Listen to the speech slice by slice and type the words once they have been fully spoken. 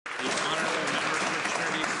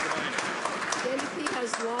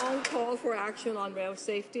has long called for action on rail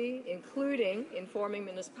safety, including informing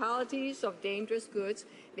municipalities of dangerous goods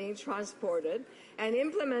being transported and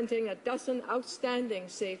implementing a dozen outstanding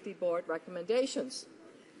safety board recommendations.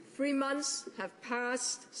 3 months have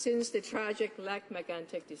passed since the tragic Lac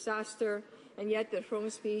Mégantic disaster, and yet the throne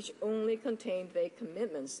speech only contained vague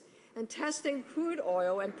commitments. And testing crude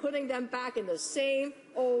oil and putting them back in the same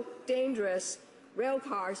old dangerous rail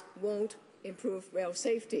cars won't improve rail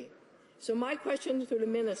safety. So my question to the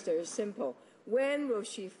minister is simple. When will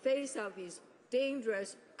she phase out these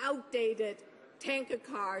dangerous, outdated tanker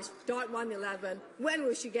cars, .111? When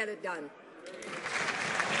will she get it done?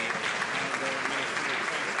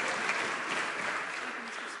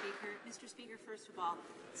 Mr. Speaker, first of all,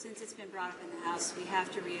 since it's been brought up in the House, we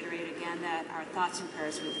have to reiterate again that our thoughts and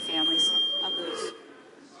prayers are with the families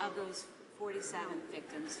of those 47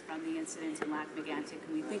 victims from the incident in Lac Mégantic,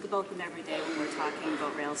 and we think about them every day when we're talking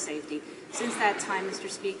about rail safety. Since that time, Mr.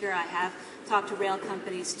 Speaker, I have talked to rail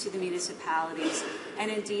companies, to the municipalities, and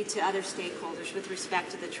indeed to other stakeholders with respect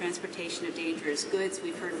to the transportation of dangerous goods.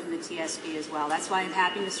 We've heard from the TSB as well. That's why I'm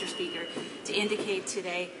happy, Mr. Speaker, to indicate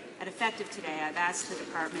today that effective today, I've asked the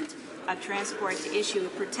Department of Transport to issue a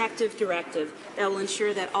protective directive that will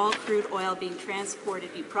ensure that all crude oil being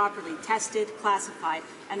transported be properly tested, classified,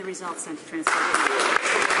 and the results sent to transport.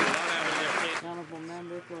 Honourable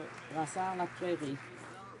Member for La Salle Prairie.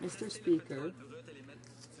 Mr. Speaker,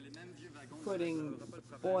 putting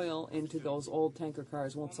oil into those old tanker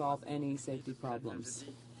cars won't solve any safety problems.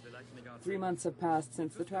 3 months have passed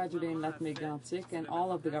since the tragedy in Lac Mégantic, and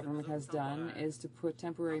all of the government has done is to put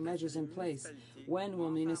temporary measures in place. When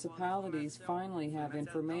will municipalities finally have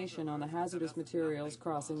information on the hazardous materials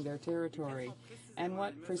crossing their territory? And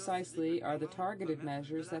what precisely are the targeted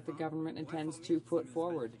measures that the government intends to put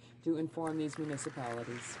forward to inform these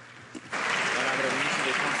municipalities?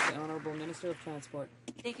 The Honourable Minister of Transport.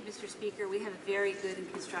 Thank you, Mr. Speaker. We have a very good and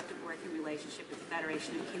constructive working relationship with the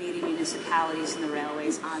Federation of Canadian Municipalities and the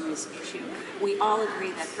Railways on this issue. We all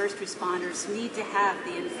agree that first responders need to have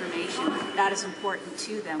the information that is important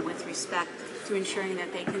to them with respect to ensuring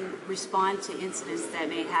that they can respond to incidents that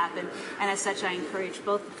may happen. And as such, I encourage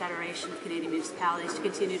both the Federation of Canadian Municipalities to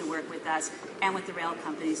continue to work with us and with the rail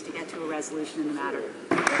companies to get to a resolution in the matter.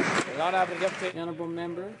 The Honourable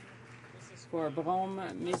Member for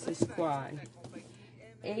Brome-Missisquoi.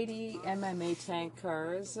 80 MMA tank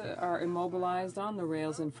cars are immobilized on the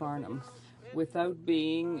rails in Farnham without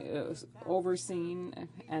being overseen,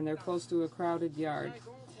 and they're close to a crowded yard.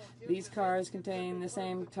 These cars contain the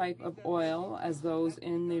same type of oil as those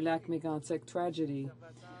in the Lac Mégantic tragedy.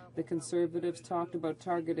 The Conservatives talked about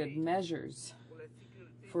targeted measures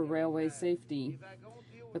for railway safety,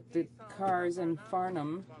 but the cars in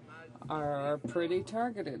Farnham are pretty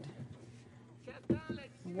targeted.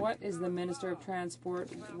 What is the Minister of Transport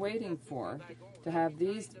waiting for to have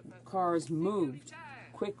these cars moved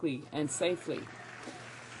quickly and safely?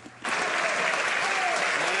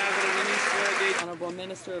 Honourable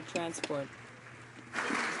Minister of Transport.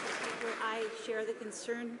 I share the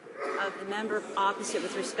concern of the member opposite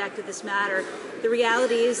with respect to this matter. The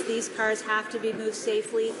reality is these cars have to be moved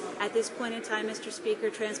safely. At this point in time, Mr. Speaker,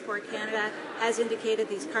 Transport Canada has indicated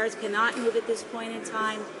these cars cannot move at this point in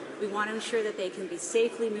time. We want to ensure that they can be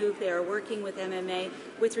safely moved. They are working with MMA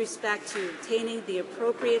with respect to obtaining the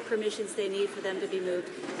appropriate permissions they need for them to be moved.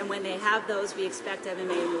 And when they have those, we expect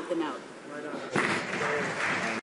MMA to move them out.